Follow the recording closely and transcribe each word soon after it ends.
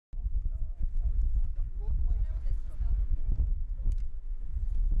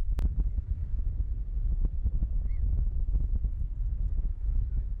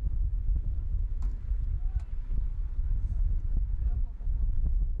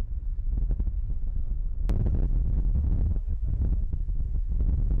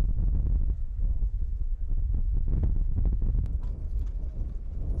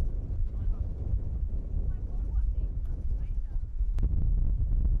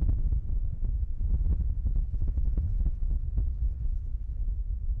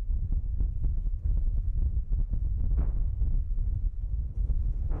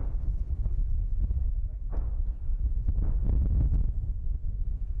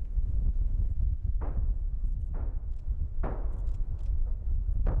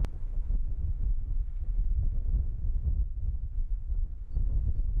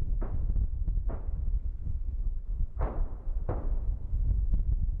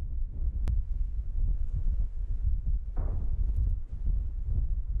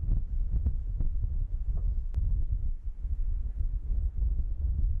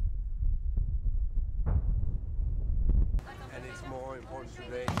more important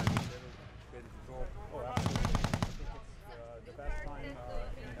today than it's ever been before. Oh, absolutely. I think it's the best time,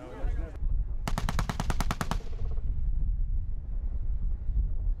 there's never...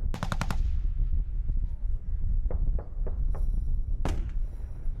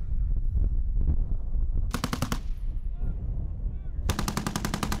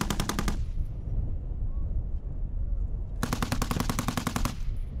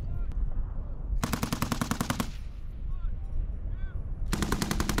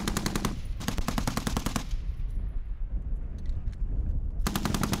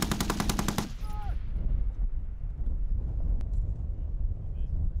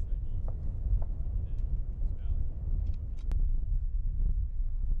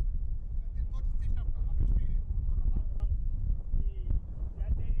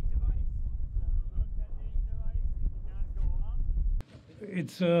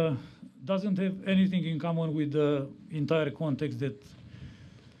 It doesn't have anything in common with the entire context that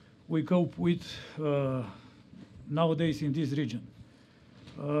we cope with nowadays in this region.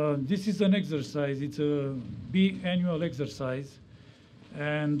 This is an exercise, it's a biannual exercise,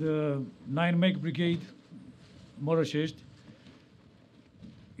 and 9 Meg Brigade, Moroșești,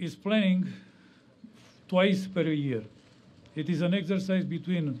 is planning twice per year. It is an exercise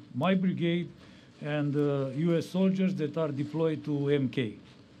between my brigade and US soldiers that are deployed to MK.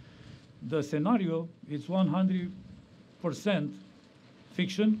 The scenario is 100%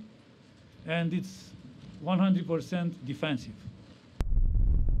 fiction, and it's 100% defensive.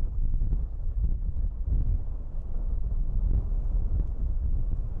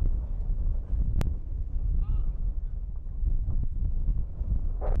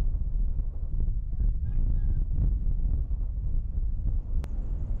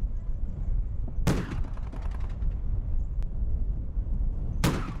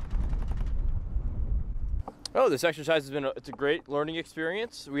 Oh, this exercise has been it's a great learning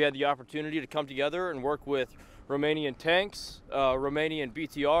experience. We had the opportunity to come together and work with Romanian tanks, Romanian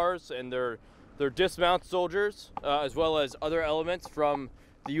BTRs, and their dismount soldiers, as well as other elements from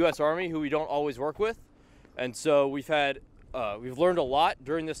the U.S. Army who we don't always work with. And so we've learned a lot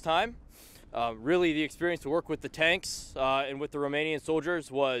during this time. Really, the experience to work with the tanks and with the Romanian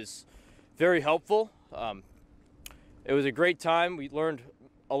soldiers was very helpful. It was a great time. We learned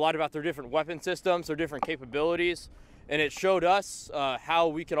a lot about their different weapon systems, their different capabilities, and it showed us how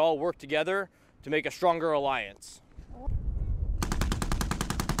we can all work together to make a stronger alliance.